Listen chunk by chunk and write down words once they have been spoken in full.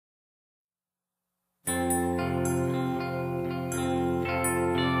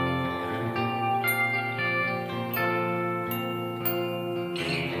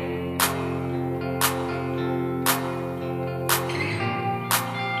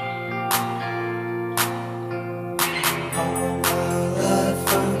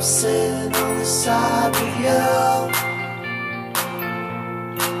I'm sitting on the side with you.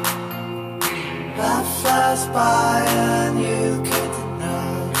 Life flies by and you can't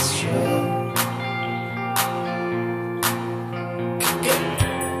deny it's true.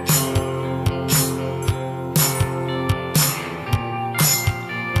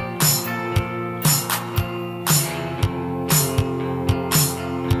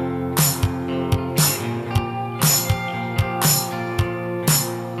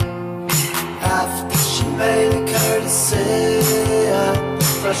 After she made a courtesy at the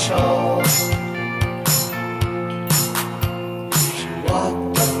threshold, she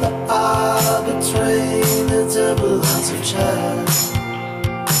walked up the aisle between the double lines of chairs.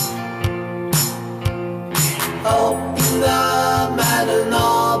 Open up at an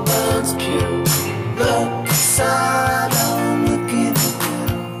Auburn's pew. Look inside, I'm looking at you.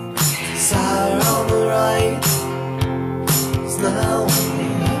 Desire on the right is now on the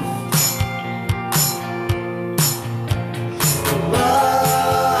left.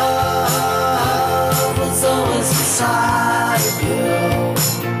 Love was always inside of you.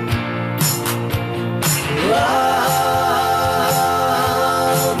 Love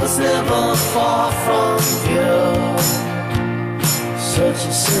was never far from you. Such a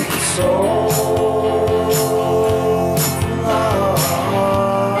simple soul.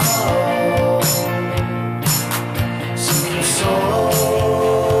 Simple soul.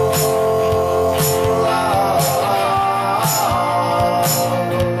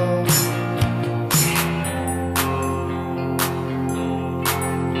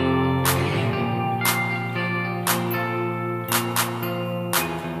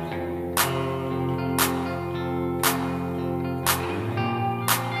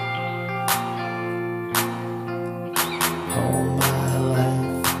 All my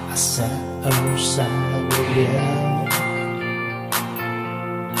life I sat aside with you.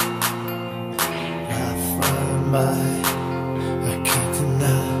 Life ran by, I can't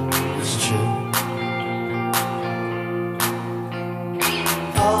deny it's true.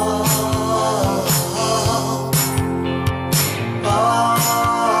 Oh, oh,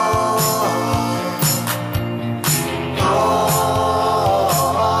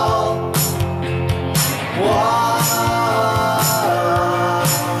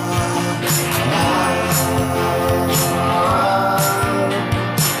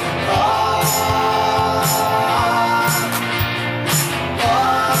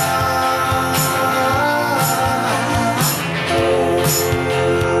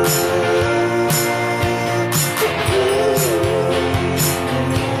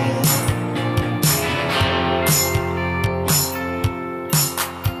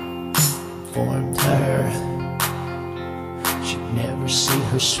 formed her. She'd never see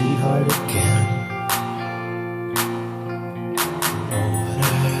her sweetheart again. Wrote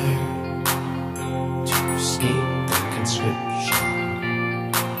her to escape the conscription.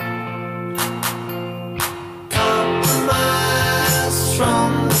 Compromised from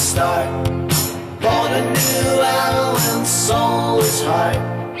the start. Born a new arrow and sold his heart.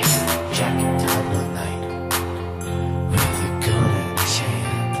 Jacket tied one night with a gun in his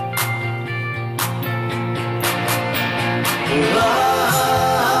hand.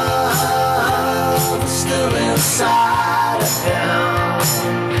 Love is still inside of him.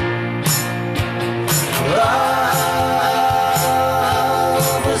 Love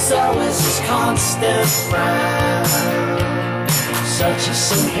was always his constant friend. Such a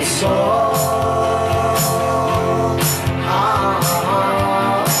simple soul.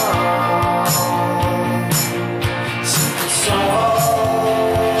 Simple soul.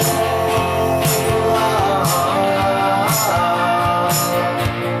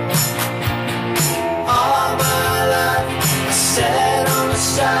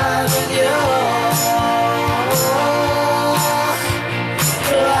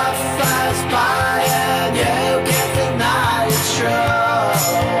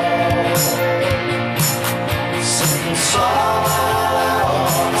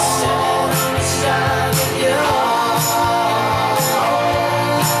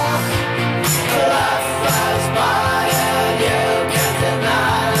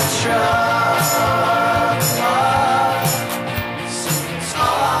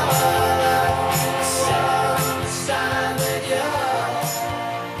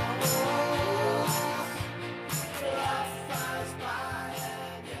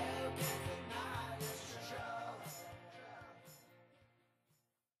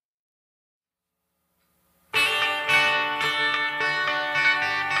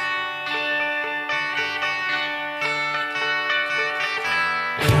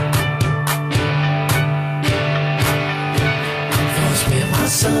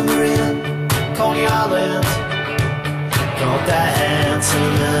 summer in Coney Island. Go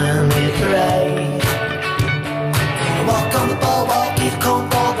dancing in the parade. Gonna walk on the boardwalk, eat a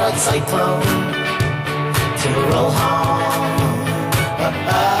cornball, ride cyclone till we roll home.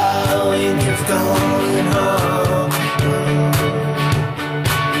 Oh, we never going home.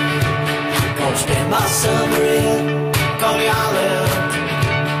 Gonna spend my summer in Coney Island.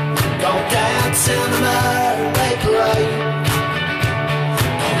 Go dance in the Mermaid Parade.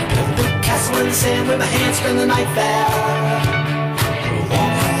 Gonna build a big castle in the sand with my hands, spend the night there.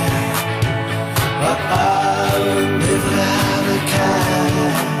 Live without a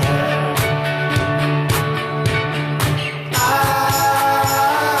care.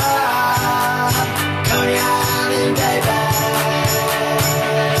 Coney Island, baby.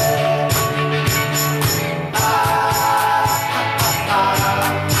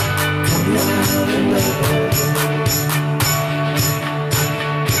 Coney Island, baby.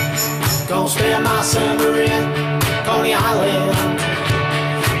 Gonna spend my summer in Coney Island.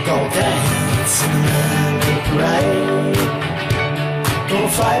 Go dance in the Mermaid Parade. Gonna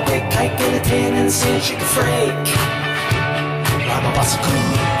fly a big kite, get a tan and see a chicken freak. Ride my bicycle.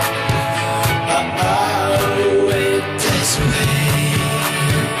 It takes away.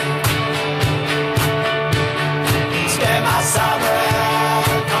 Spend my summer in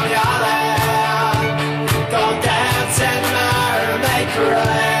Coney Island. Go dance in the Mermaid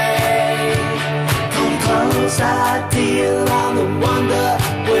Parade. Gonna close that deal on the wonder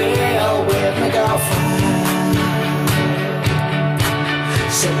with my girlfriend.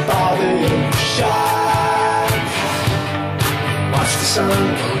 Sit by the ocean, watch the sun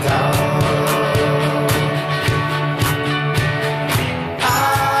go down.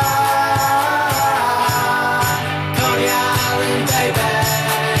 Coney Island, baby.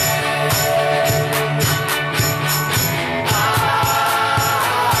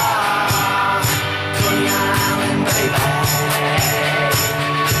 Coney Island, baby.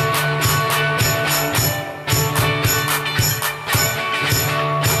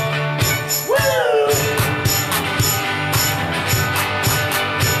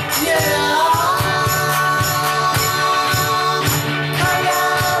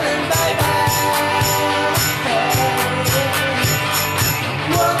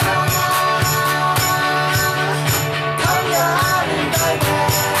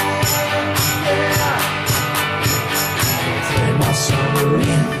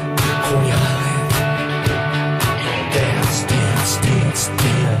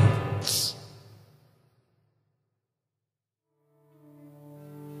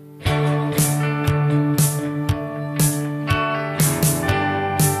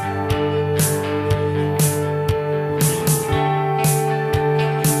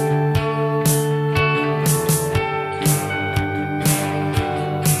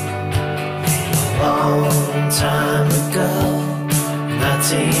 Time ago,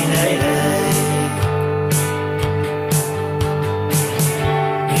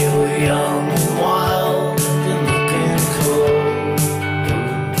 1980, you were young and wild and looking cool.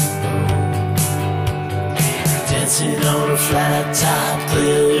 Dancing on a flat top,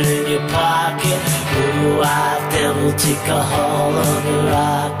 glitter in your pocket. Blue-eyed devil, take a haul of a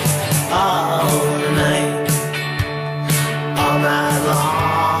rock. All night, all night long.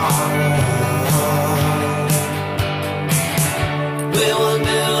 We were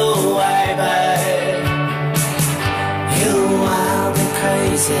new, baby. You wild and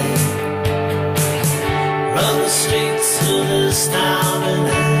crazy. Run the streets of this town and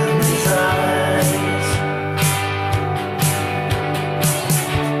hand these eyes.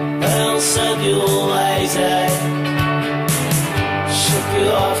 They'll said you were lazy, ship you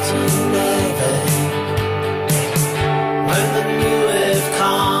off to the Navy. When the new wave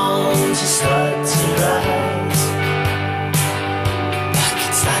comes, you start to rise.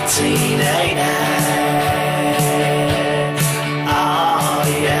 1980. Oh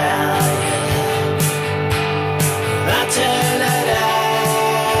yeah, yeah. 1980.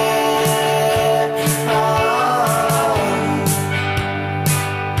 Oh.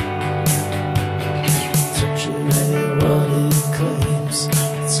 Touching ain't what it claims.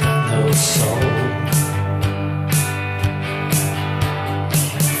 It's got no soul.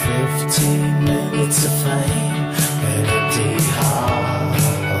 15 minutes of fame, an empty heart.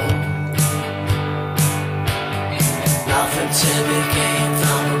 Nothing to be gained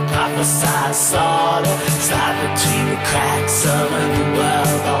from a prophesied slaughter. Slide between the cracks of a new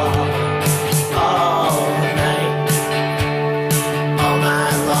world order. All night, all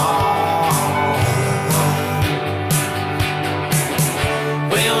night long.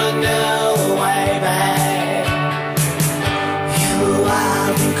 We were new way back. You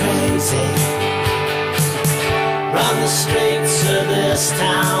are streets of this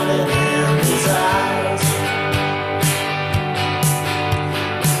town and in his eyes.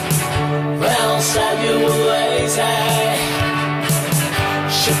 Well, said you were lazy,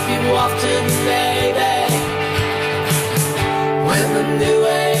 ship you off to the Navy. When the new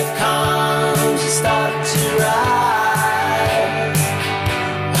wave comes, you start to rise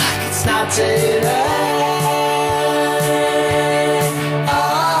like it's not today.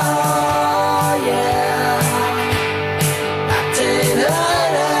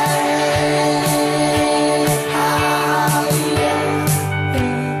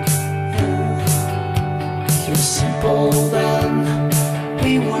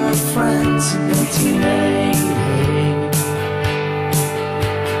 Friends in 1980.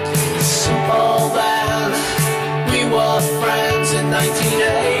 Simple then, we were friends in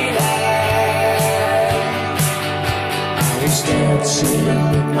 1980. I was dancing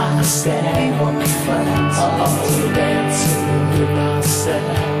with myself, we were friends. Oh, dancing with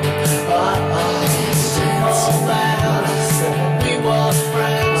myself. Simple then, we were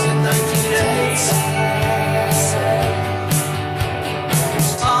friends in 1980.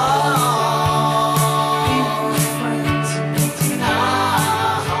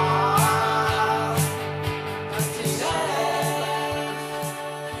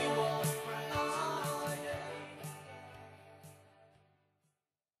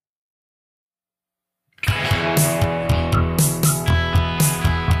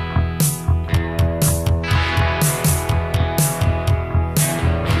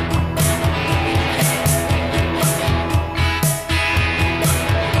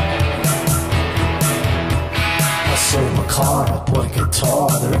 Car, I bought a guitar.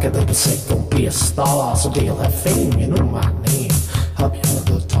 The record label said don't be a star, so they'll have fame, you know my name. I'll be on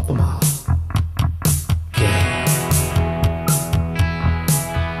the top of my game.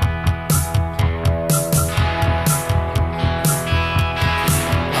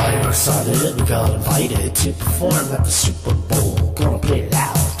 Are you excited? We got invited to perform at the Super Bowl. Gonna play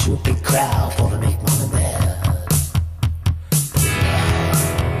loud to a big crowd, gonna make mom and dad.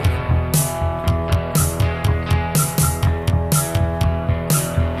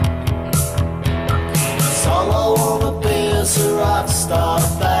 A rock star,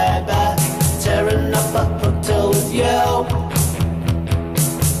 baby, tearing up a hotel with you.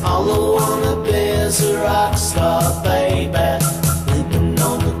 All I wanna be is a rock star, baby, living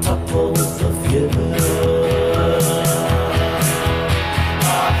on the top of the view.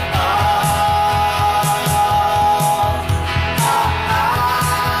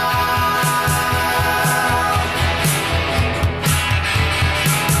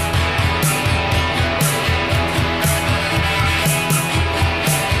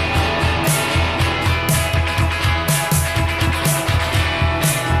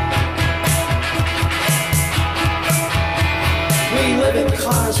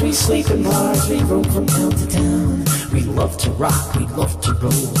 We sleep in bars, we roam from town to town. We love to rock, we love to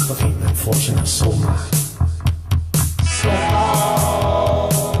roll, but fame and fortune are so much.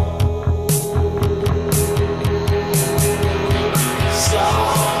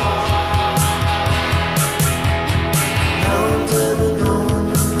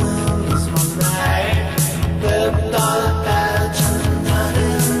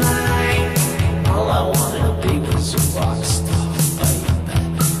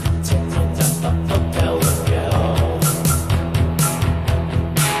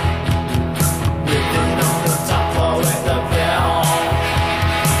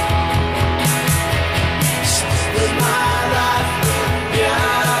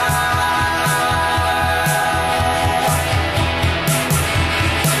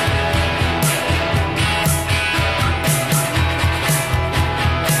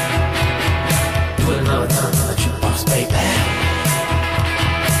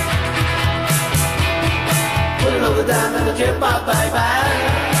 The dime and the jukebox, baby.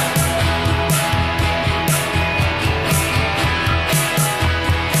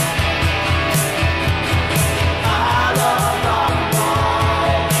 I love rock and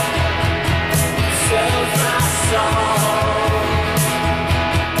roll, soothes my soul.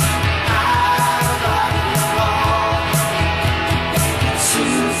 I love rock and roll,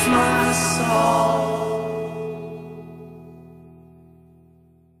 soothes my soul.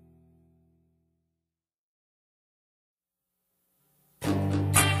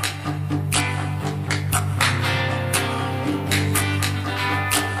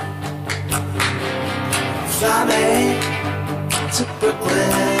 Fly me to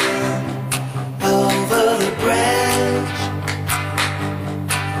Brooklyn, over the bridge.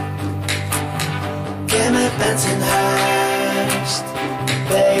 Give me Bensonhurst,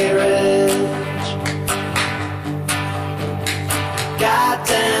 Bay Ridge.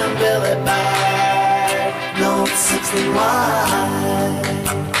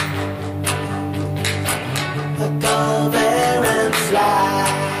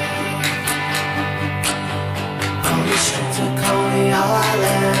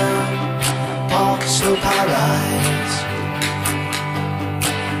 high rise.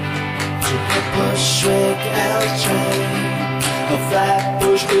 Triple Bushwick L train, a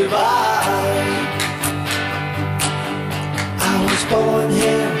Flatbush divide. I was born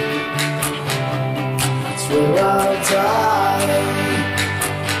here, it's where I'll die.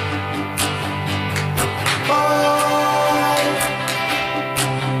 Boy,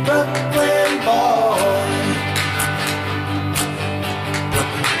 Brooklyn boy.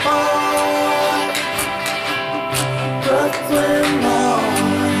 Boy, Brooklyn boy.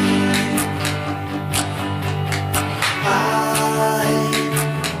 I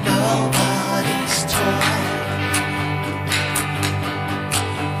nobody's toy.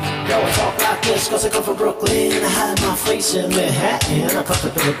 Yo, I talk like this cause I come from Brooklyn. I had my face in Manhattan. I come to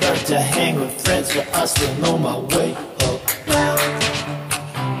Philadelphia to hang with friends, but I still know my way around.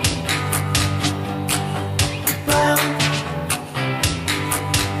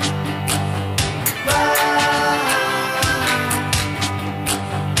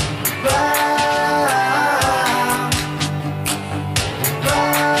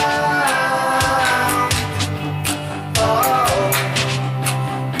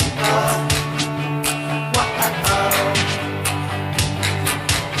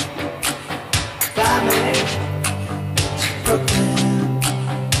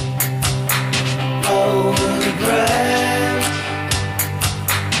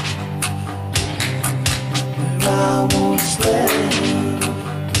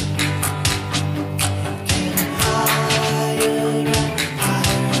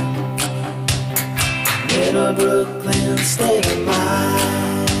 Brooklyn state of mind.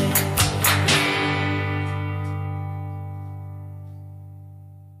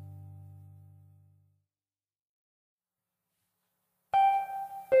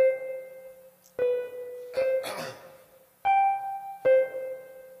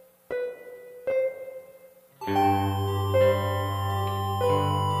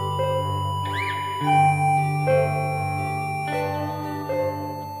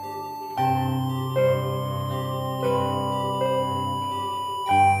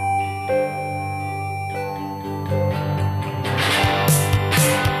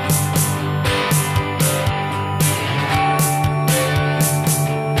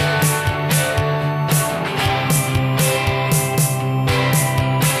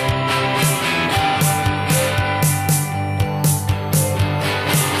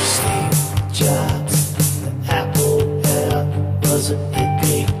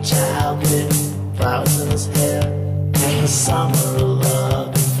 Summer of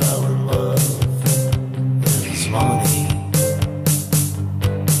love, he fell in love with his money.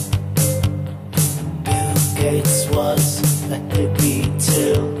 Bill Gates was a hippie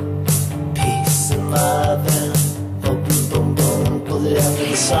too. Peace and love and open boom boom. Pulled it out for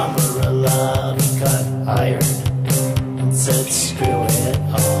the summer of love. He got hired and said screw it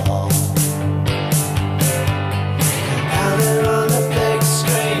all. And now they're on the big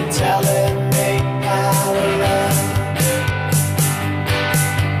screen telling me how to love.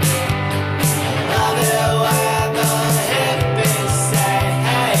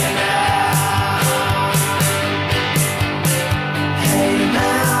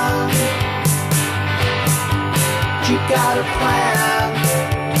 You got a plan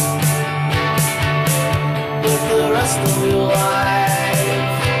with the rest of your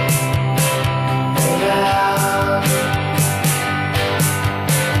life. Hey man,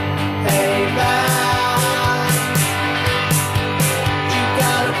 hey man, you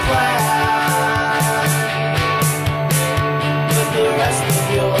got a plan with the rest of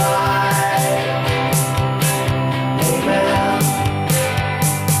your life. Hey man.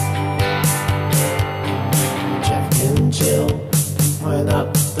 Jill went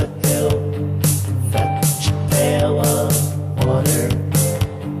up the hill, fetch a pail of water.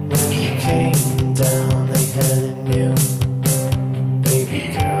 When he came down, they had a new baby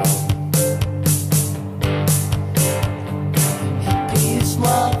girl. Hippies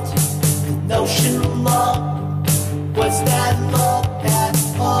loved the notion of love. Was that love at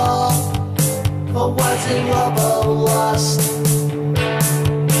all? Or was it love or lust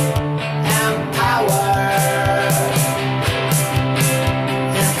and power?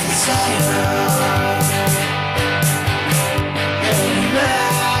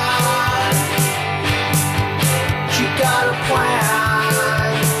 Got a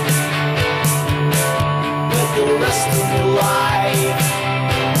plan with the rest of your life.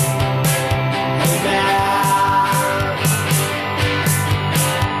 Hey man,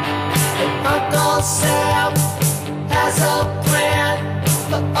 and Uncle Sam has a plan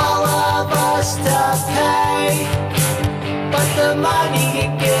for all of us to pay, but the money you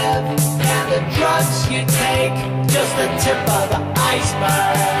give and the drugs once you take just the tip of the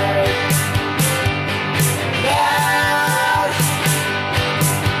iceberg. Now,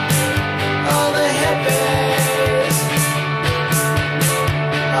 all the hippies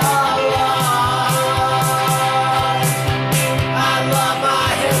are lost. I love my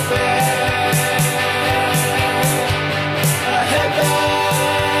hippies. The hippies.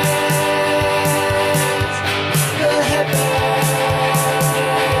 The hippies.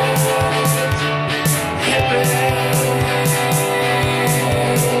 Hippies.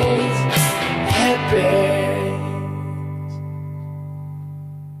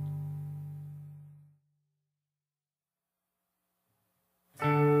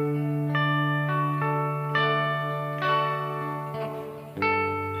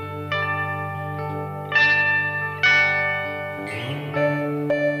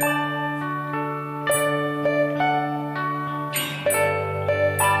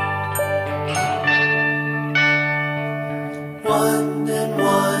 One and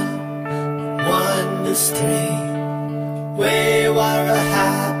one is three. We were a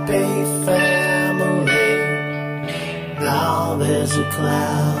happy family. Now there's a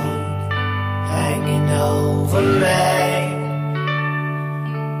cloud hanging over me.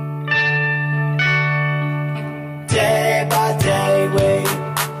 Day by day we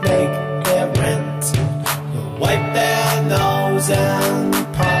make their rent. We wipe their nose and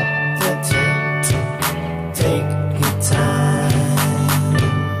pop the tent. Take your time,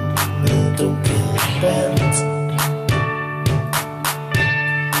 don't get bent.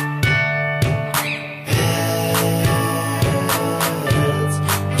 It's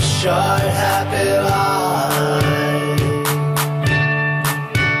a short, happy life.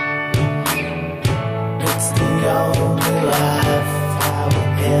 It's the only life I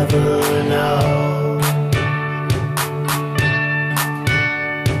will ever know.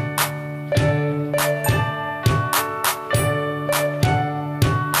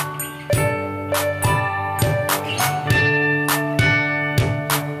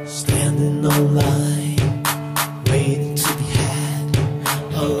 Standing online, waiting to be had.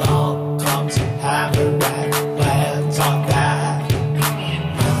 Along comes have a rat, lands on that.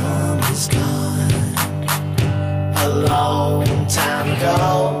 Mom is gone a long time ago,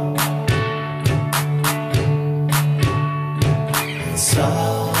 and so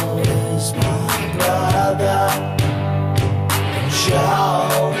is my brother Joe.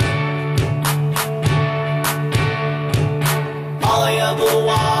 All I ever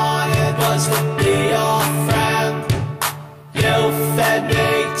wanted was to be your friend. You fed me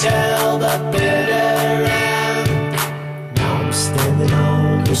till the bitter end. Now I'm standing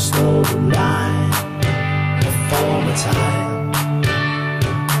on the slow line before my time.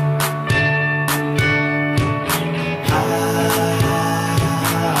 I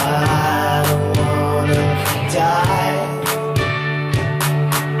don't wanna die.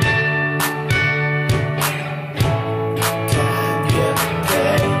 Can you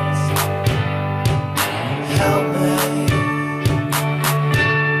please help me?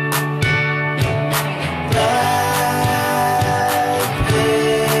 Let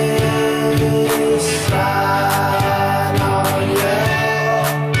peace shine on you.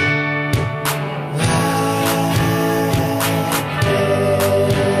 Let peace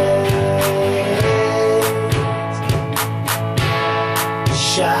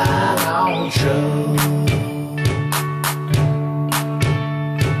shine on true.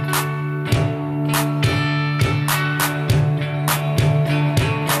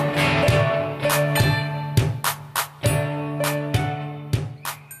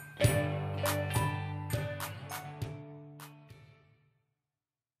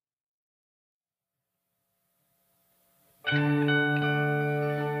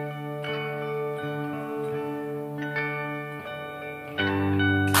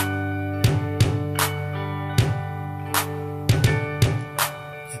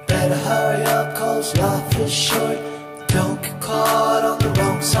 Better hurry up, 'cause life is short. Don't get caught on the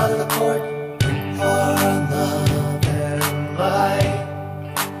wrong side of the court, or in love and light,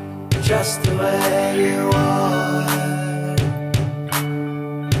 just the way you are.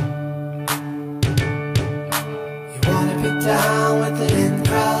 You wanna be down with the in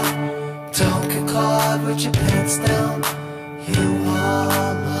crowd, don't get caught with your pants down. You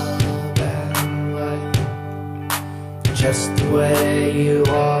are love and light, just the way you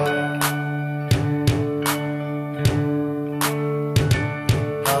are.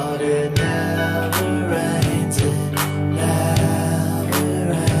 But it never rains, it never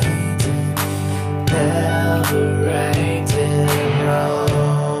rains, it never rains in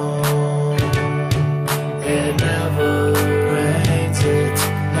Rome. It never rains, it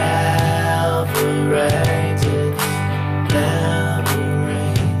never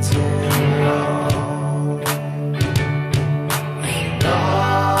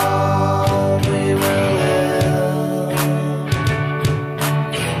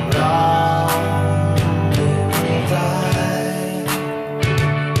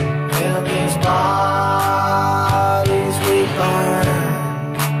bodies we burn.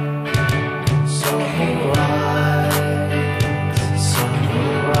 Some will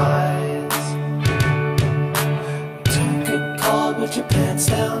rise. Don't get caught with your pants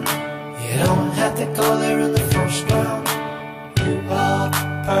down. You don't have to go there in the first round. You are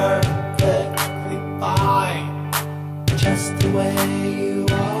perfectly fine, just the way you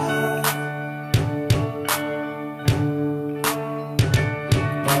are.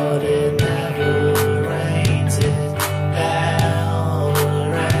 But it never rains, it never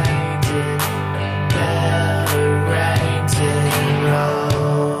rains, it never rains in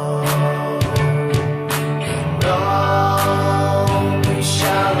Rome. In Rome we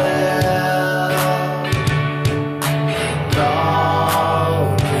shall live, in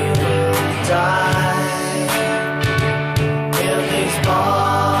Rome we will die. In these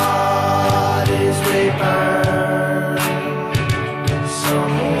bodies we burn.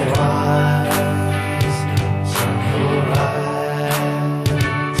 Some will rise, some will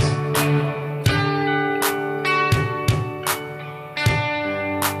rise.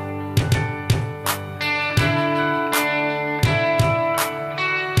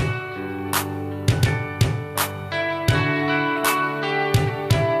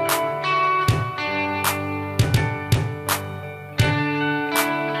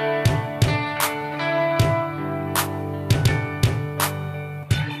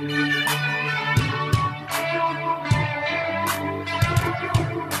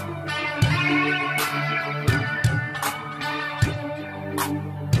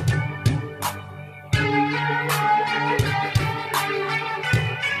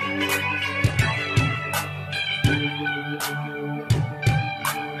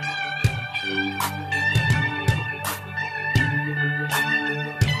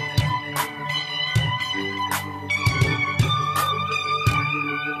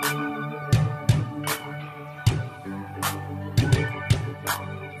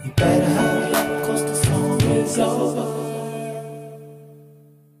 You better hurry up, 'cause the song is over.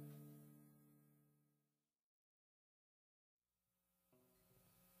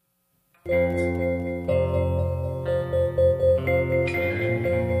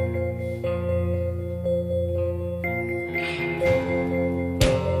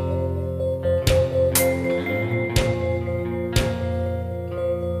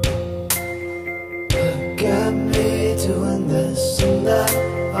 Got me doing this and that.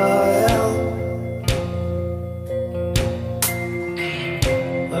 I am.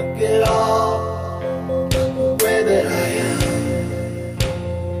 Look at all the way that I am.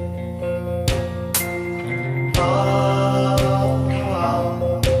 Oh,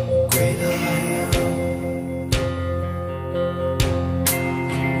 great I am.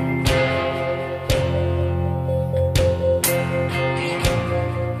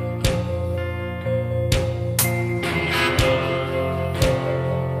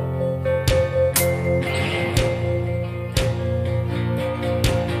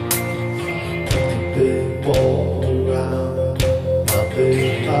 Big wall around my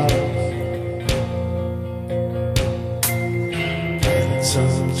big house, planted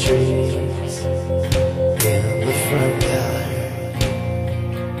some trees in the front yard.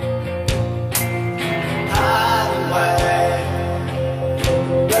 Hide away,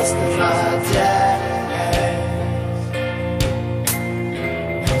 rest of my day.